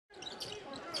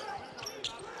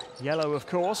Yellow, of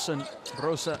course, and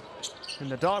Brose in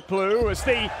the dark blue as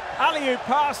the alley-oop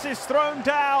pass is thrown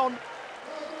down.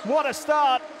 What a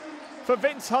start for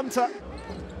Vince Hunter.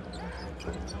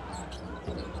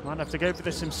 Might have to go for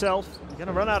this himself. He's going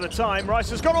to run out of time. Rice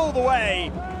has gone all the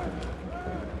way.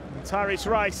 And Tyrese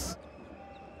Rice.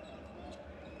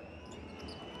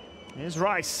 Here's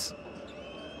Rice.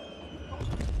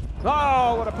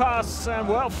 Oh, what a pass, and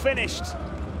well finished.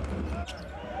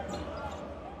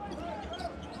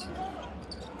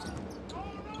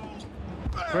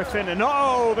 Griffin, and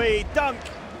oh, the dunk.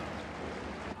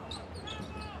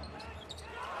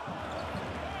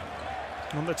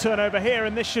 On the turnover here,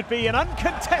 and this should be an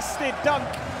uncontested dunk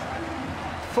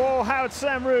for Howard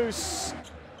Samroos.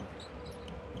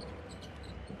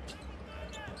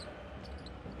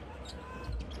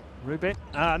 Rubin,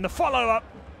 and the follow-up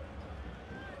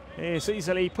is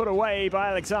easily put away by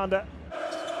Alexander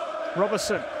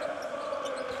Robertson.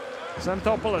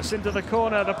 Xanthopoulos into the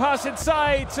corner, the pass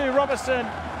inside to Robertson,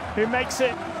 who makes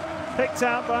it, picked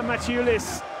out by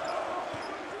Mathiulis.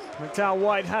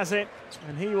 McDowell-White has it,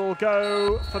 and he will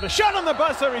go for the shot on the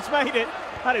buzzer. He's made it.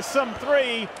 That is some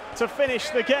three to finish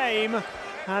the game,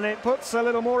 and it puts a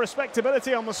little more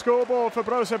respectability on the scoreboard for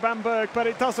Brose Bamberg, but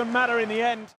it doesn't matter in the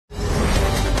end.